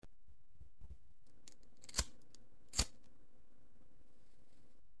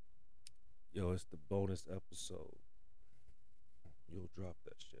Yo, it's the bonus episode. You'll drop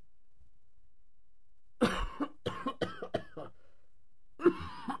that shit.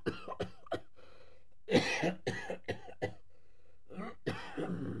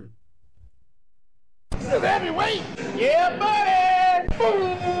 The heavyweight, yeah, buddy.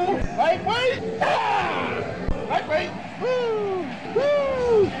 Boom. Lightweight, ah. Lightweight, woo,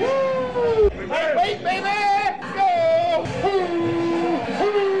 woo, woo. Lightweight, baby, go. Woo,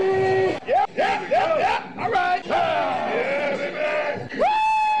 woo. Yep. All right. Yeah, baby.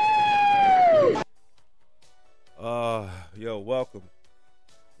 Woo. Yo, welcome.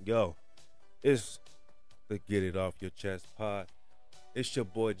 Yo, it's the Get It Off Your Chest pod. It's your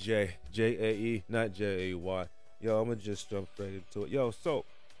boy Jay, J-A-E, not J-A-Y. Yo, I'm gonna just jump straight into it. Yo,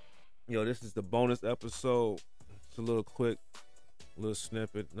 this is the bonus episode. It's a little quick, little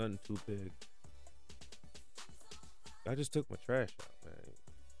snippet, nothing too big. I just took my trash out, man.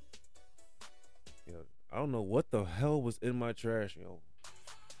 Yo, I don't know what the hell was in my trash, yo.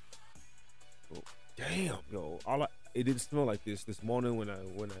 Oh, damn, yo. It didn't smell like this morning when I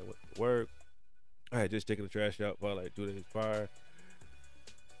went to work. I had just taken the trash out for like 2 days prior.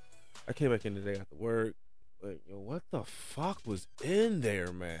 I came back in the day after work. Like, yo, what the fuck was in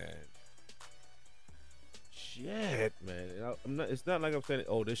there, man? Shit, man. It's not like I'm saying,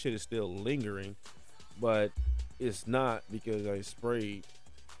 oh, this shit is still lingering, but it's not because I sprayed.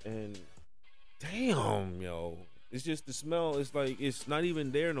 And damn, yo, it's just the smell. It's like it's not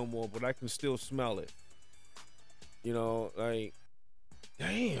even there no more, but I can still smell it. You know, like,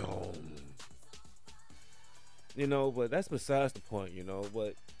 damn. You know, but that's besides the point, you know.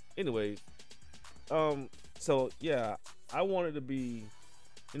 But anyways, so yeah, I wanted to be,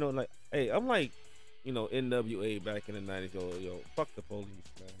 you know, like, hey, I'm like, you know, NWA back in the 90s, yo, fuck the police,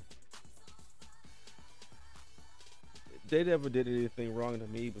 man. They never did anything wrong to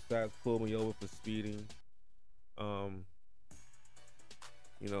me besides pull me over for speeding.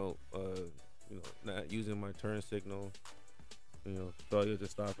 Not using my turn signal. You know, failure to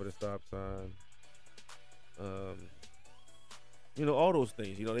stop at a stop sign. All those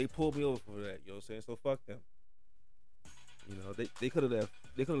things. You know, they pulled me over for that. You know what I'm saying? So fuck them. You know, they could have left.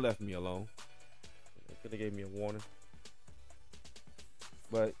 They could have left me alone. They could have gave me a warning.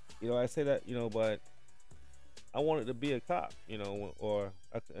 But you know, I say that. You know, but I wanted to be a cop. You know,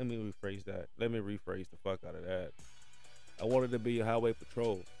 let me rephrase that. Let me rephrase the fuck out of that. I wanted to be a highway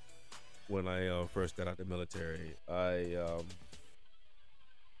patrol when I first got out the military. I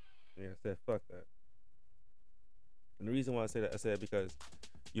said fuck that. And the reason why I say that, I said because,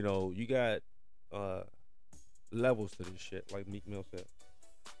 you know, you got levels to this shit, like Meek Mill said.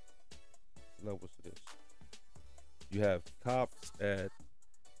 Levels to this. You have cops at,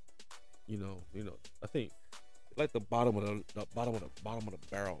 you know, I think like the bottom of the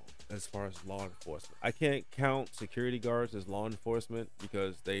barrel as far as law enforcement. I can't count security guards as law enforcement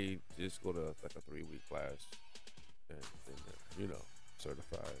because they just go to like a 3-week class and they're, you know,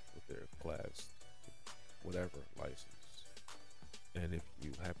 certified with their class whatever license. And if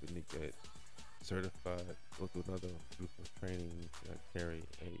you happen to get certified, go through another group of training, carry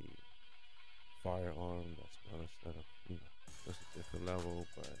a firearm that's just a different level.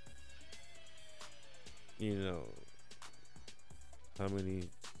 But you know, how many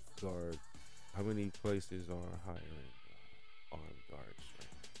places are hiring armed guards?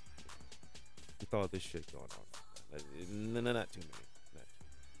 With all this shit going on, like, not too many.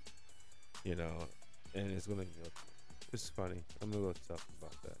 You know, and it's gonna, it's funny. I'm gonna go talk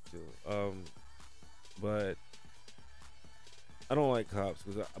about that too. But I don't like cops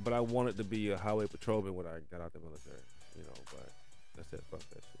but I wanted to be a highway patrolman when I got out the military. You know, but I said fuck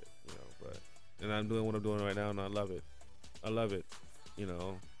that shit. You know, and I'm doing what I'm doing right now, and I love it. You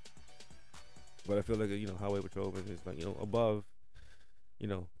know, but I feel like highway patrolman is like above,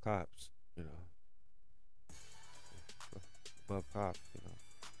 cops. You know, above cops. You know,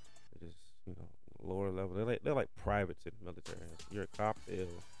 they just lower level. They're like privates in the military. You're a cop, give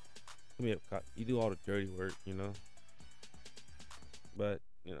me a cop. You do all the dirty work, you know. But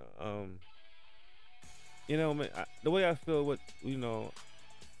man, the way I feel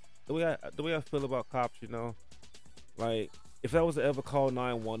the way I feel about cops, like if I was to ever call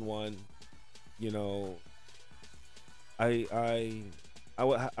 911, I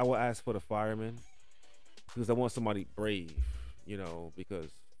would ask for the firemen because I want somebody brave,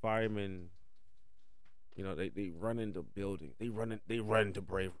 because firemen. They run into buildings. They run to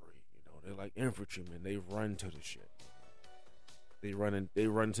bravery. They're like infantrymen. They run to the shit. They run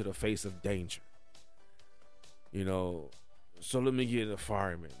to the face of danger. So let me get a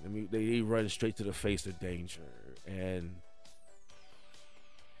fireman. They run straight to the face of danger. And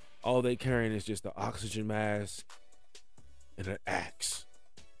all they carrying is just the oxygen mask and an axe.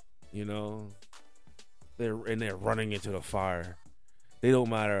 You know, they're running into the fire. They don't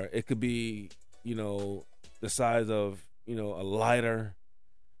matter. It could be, you know, the size of, you know, a lighter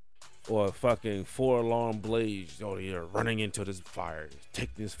or a fucking 4-alarm blaze. Oh, you're running into this fire,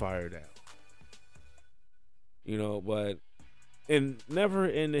 take this fire down. You know, but never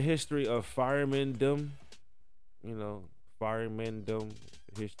in the history of firemen-dom, you know, firemen-dom,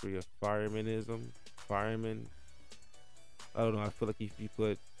 history of firemenism, firemen. I don't know. I feel like if you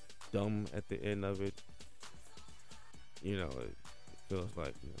put dumb at the end of it, you know, it feels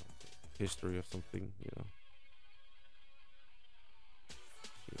like, you know, history of something, you know.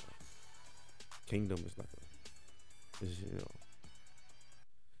 Kingdom is like you know,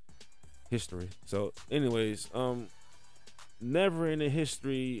 history. So, anyways, never in the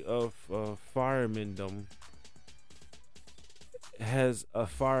history of firemen-dom has a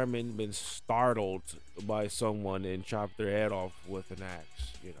fireman been startled by someone and chopped their head off with an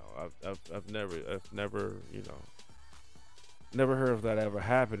axe. You know, I've never, you know, never heard of that ever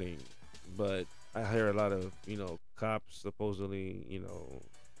happening. But I hear a lot of, you know, cops supposedly, you know,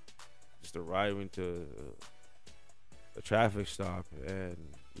 just arriving to a traffic stop, and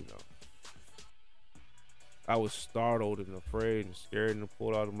you know, I was startled and afraid and scared, and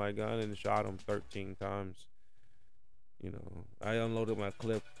pulled out my gun and shot him 13 times. You know, I unloaded my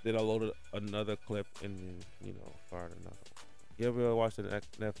clip, then I loaded another clip, and you know, fired another one. You ever watched the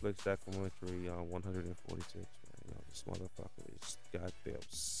Netflix documentary on 146? Man? You know, this motherfucker is goddamn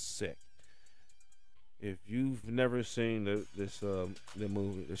sick. If you've never seen the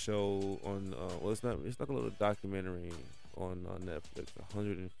movie, the show on well, it's like a little documentary on Netflix,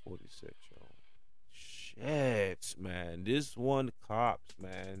 146 show. Shit, man, this one cops,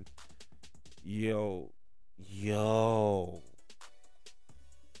 man, yo,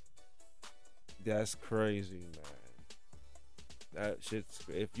 that's crazy, man. That shit's,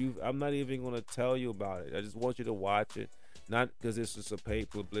 I'm not even gonna tell you about it. I just want you to watch it. Not because this is a paid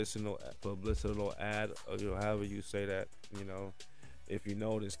publicity ad, or, you know, however you say that, you know. If you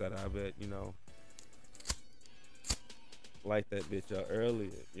notice that, I bet, you know, like that bitch out earlier,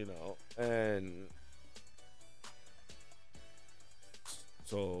 you know, and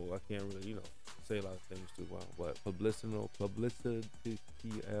so I can't really, you know, say a lot of things too well, but publicity,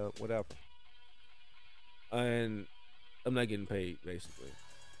 whatever. And I'm not getting paid, basically.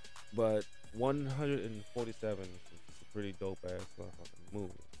 But 147 is a pretty dope ass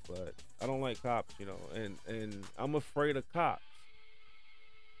movie. But I don't like cops, you know, and I'm afraid of cops.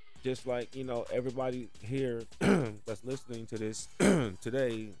 Just like, you know, everybody here that's listening to this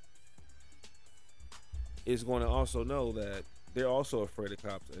today is going to also know that they're also afraid of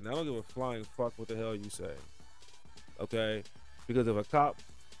cops. And I don't give a flying fuck what the hell you say. Okay? Because if a cop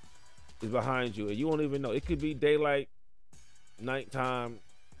is behind you and you won't even know, it could be daylight, nighttime,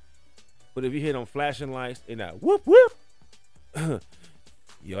 but if you hit on flashing lights and that whoop whoop,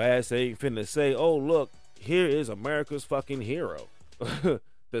 your ass ain't finna say, oh look, here is America's fucking hero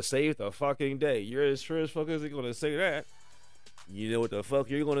to save the fucking day. You're as sure as fuck as you're gonna say that. You know what the fuck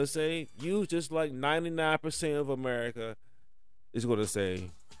you're gonna say? You, just like 99% of America, is gonna say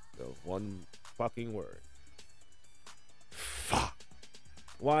the one fucking word. Fuck.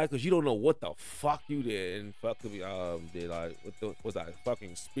 Why? Because you don't know what the fuck you did. And fuck could be did I was I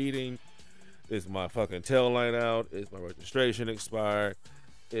fucking speeding? Is my fucking tail light out? Is my registration expired?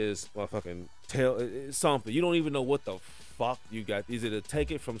 Is my fucking tail something? You don't even know what the fuck you got. Is it a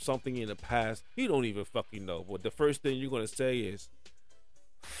ticket from something in the past? You don't even fucking know. But the first thing you're gonna say is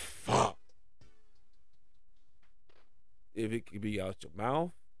fuck. If it could be out your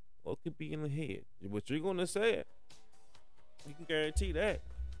mouth or it could be in the head, but you're gonna say it. You can guarantee that.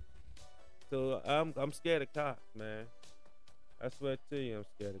 So I'm scared of cops, man. I swear to you, I'm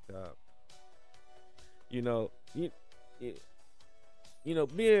scared of cops. You know, you know,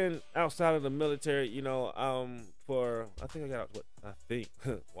 being outside of the military, you know, I think I got out, what I think,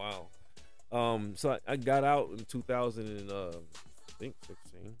 wow. So I got out in 2000 and I think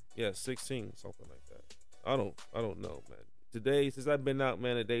 16, yeah, 16, something like that. I don't know, man. Today, since I've been out,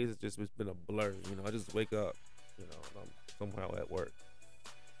 man, the days it's been a blur. You know, I just wake up, you know, and I'm somehow at work.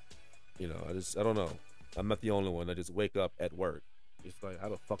 You know, I don't know. I'm not the only one. I just wake up at work. It's like, how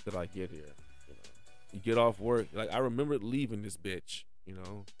the fuck did I get here? You know, you get off work. Like, I remember leaving this bitch, you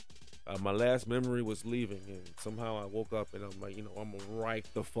know. My last memory was leaving, and somehow I woke up and I'm like, you know, I'm right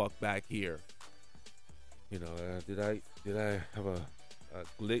the fuck back here. You know, did I have a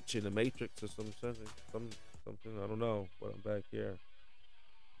glitch in the matrix or something? I don't know, but I'm back here.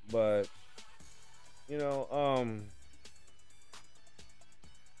 But you know,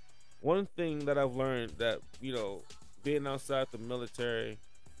 One thing that I've learned that, being outside the military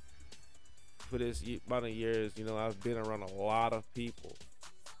for this amount of years, I've been around a lot of people.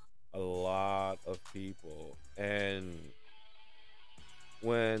 And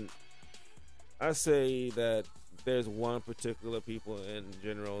when I say that there's one particular people in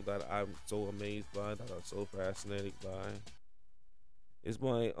general that I'm so amazed by, that I'm so fascinated by, is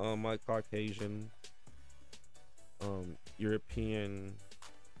my Caucasian, European,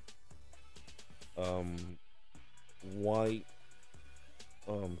 white,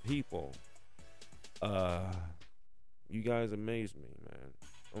 people. You guys amaze me, man.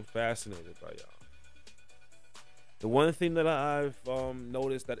 I'm fascinated by y'all. The one thing that I've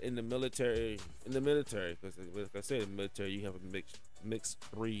noticed that in the military, because like I said, in the military you have a mixed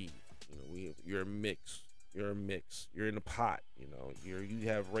breed. You're a mix. You're a mix. You're in a pot. You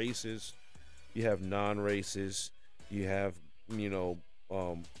have races, you have non-races, you have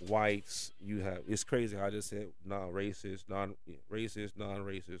whites. It's crazy how I just said non-races, non-races,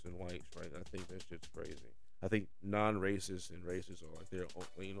 and whites. Right? I think that's just crazy. I think non-races and races are like their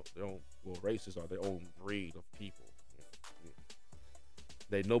own, races are their own breed of people.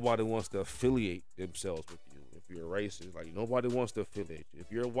 Nobody wants to affiliate themselves with you. If you're a racist, like nobody wants to affiliate you. If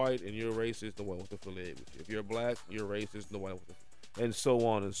you're white and you're racist, no one wants to affiliate with you. If you're black, you're racist, no one wants to, and so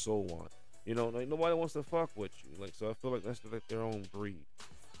on and so on. Like nobody wants to fuck with you. Like, so I feel like that's like their own breed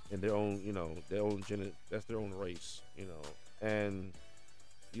and their own, that's their own race. And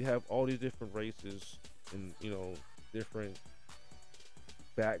you have all these different races and different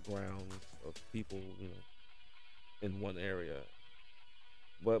backgrounds of people, in one area.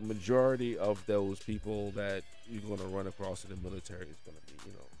 But majority of those people that you're gonna run across in the military is gonna be,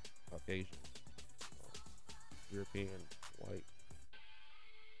 Caucasian, European, white.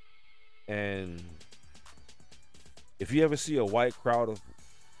 And if you ever see a white crowd of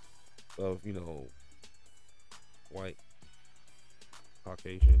white,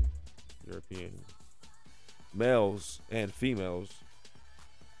 Caucasian, European males and females,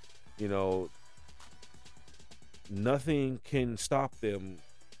 nothing can stop them.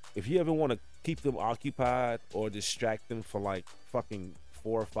 If you ever want to keep them occupied or distract them for like fucking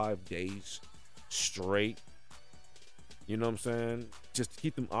 4 or 5 days straight, you know what I'm saying? Just to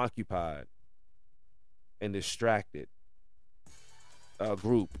keep them occupied and distracted. A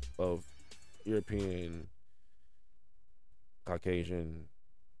group of European, Caucasian,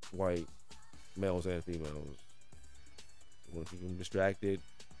 white males and females. You want to keep them distracted?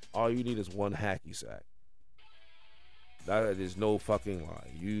 All you need is one hacky sack. That is no fucking lie.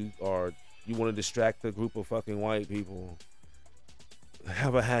 You want to distract a group of fucking white people,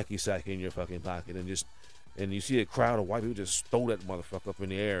 have a hacky sack in your fucking pocket and you see a crowd of white people, just throw that motherfucker up in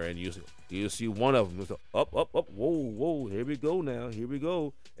the air, and you see one of them up, whoa, here we go now, here we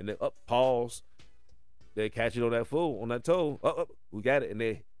go, and then up, pause, they catch it on that toe, up, we got it, and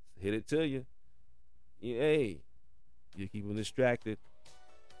they hit it to you. Hey, you keep them distracted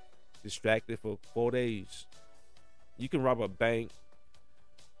for 4 days. You can rob a bank.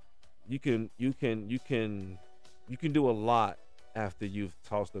 You can do a lot after you've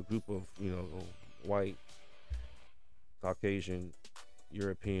tossed a group of white, Caucasian,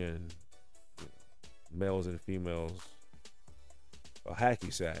 European males and females a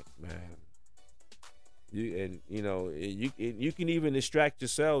hacky sack, man. You can even distract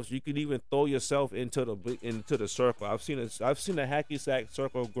yourselves. You can even throw yourself into the circle. I've seen a hacky sack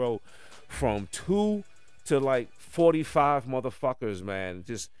circle grow from 2 to like 45 motherfuckers, man,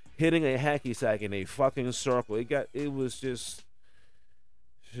 just hitting a hacky sack in a fucking circle. It's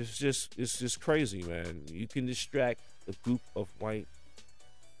just crazy, man. You can distract a group of white,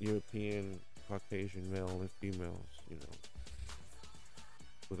 European, Caucasian male and females,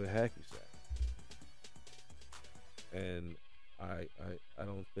 with a hacky sack. And I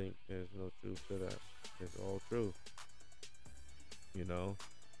don't think there's no truth to that. It's all true.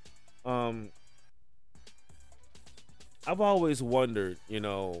 I've always wondered,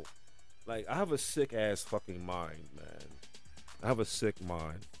 like, I have a sick ass fucking mind, man. I have a sick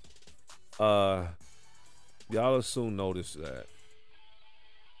mind. Y'all will soon notice that.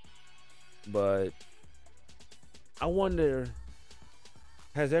 But I wonder,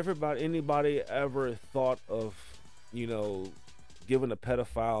 has anybody ever thought of, giving a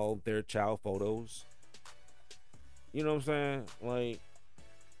pedophile their child photos? You know what I'm saying? Like,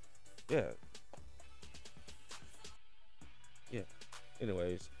 yeah.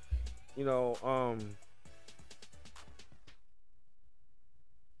 Anyways, you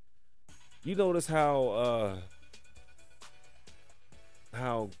notice how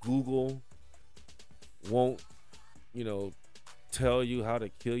Google won't, tell you how to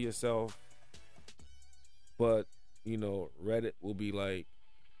kill yourself, but Reddit will be like,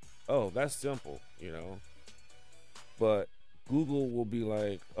 oh, that's simple, but Google will be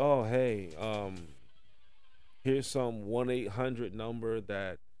like, oh, hey, here's some 1-800 number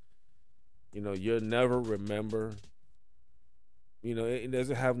that you'll never remember. It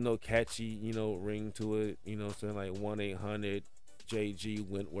doesn't have no catchy ring to it, saying like 1-800 JG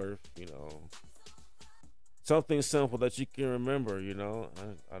Wentworth, something simple that you can remember.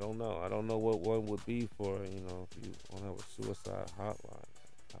 I don't know what one would be for, if you want to have a suicide hotline.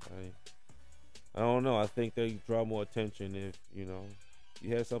 I don't know. I think they draw more attention if you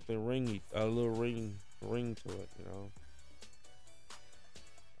had something ringy, a little ring to it.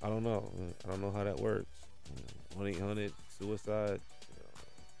 I don't know. I don't know how that works. 1-800 suicide.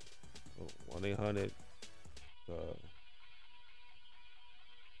 1-800.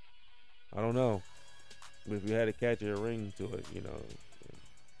 I don't know. But if you had to catch a ring to it, I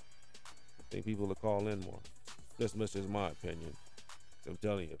think people will call in more. That's just my opinion. I'm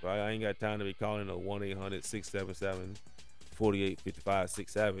telling you, if I ain't got time to be calling a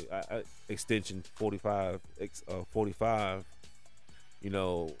 1-800-677-4855-67, extension 45,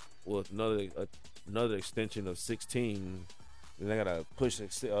 with another extension of 16, then I gotta push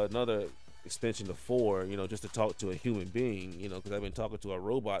another extension of 4, just to talk to a human being, because I've been talking to a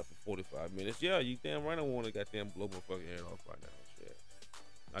robot for 45 minutes. Yeah, you damn right I want to goddamn blow my fucking head off right now. Shit.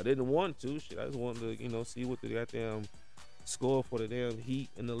 I didn't want to. Shit, I just wanted to, see what the goddamn score for the damn Heat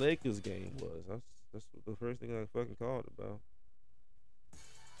and the Lakers game was. That's the first thing I fucking called about.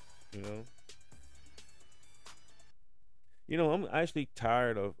 I'm actually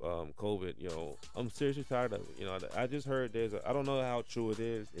tired of COVID. I'm seriously tired of it. I just heard I don't know how true it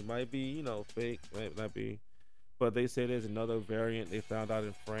is. It might be, fake. It might not be. But they say there's another variant they found out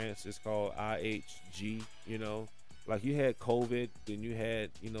in France. It's called IHG, Like you had COVID, then you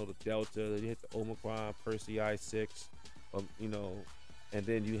had, the Delta, then you had the Omicron, Persei 6, and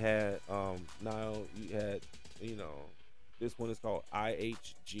then you had, now you had, this one is called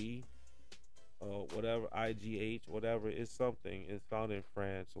IHG. Whatever, IGH, whatever, it's something. It's found in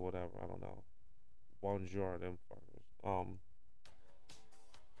France or whatever. I don't know. Bonjour, them fuckers.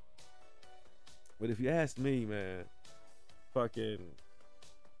 But if you ask me, man, fucking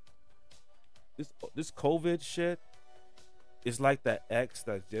this COVID shit is like that ex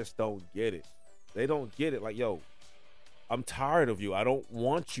that just don't get it. They don't get it. Like, yo, I'm tired of you. I don't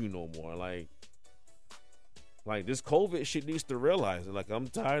want you no more. Like this COVID shit needs to realize it. Like, I'm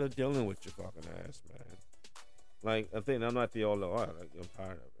tired of dealing with your fucking ass, man. Like, I think I'm not the only one. Like, I'm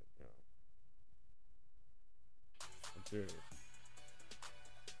tired of it. I'm serious.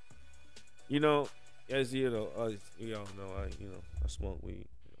 As you know, I smoke weed.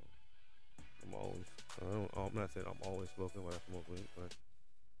 I'm not saying I'm always smoking when I smoke weed, but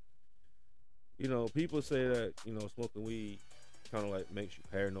people say that smoking weed kind of like makes you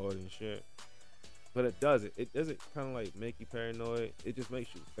paranoid and shit. But it doesn't. It doesn't kind of like make you paranoid. It just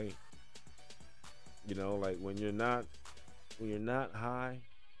makes you think. Like when you're not high,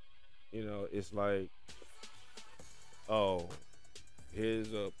 it's like, oh,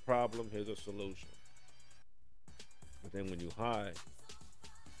 here's a problem, here's a solution. But then when you high,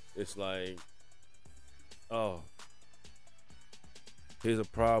 it's like, oh, here's a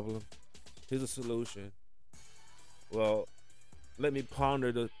problem, here's a solution. Well, let me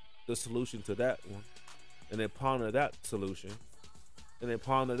ponder the solution to that one, and then ponder that solution, and then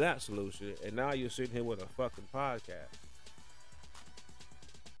ponder that solution, and now you're sitting here with a fucking podcast.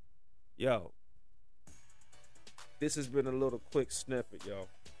 Yo, this has been a little quick snippet, yo.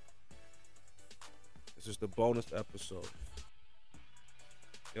 This is the bonus episode.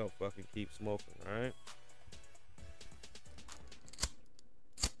 Yo, fucking keep smoking, alright?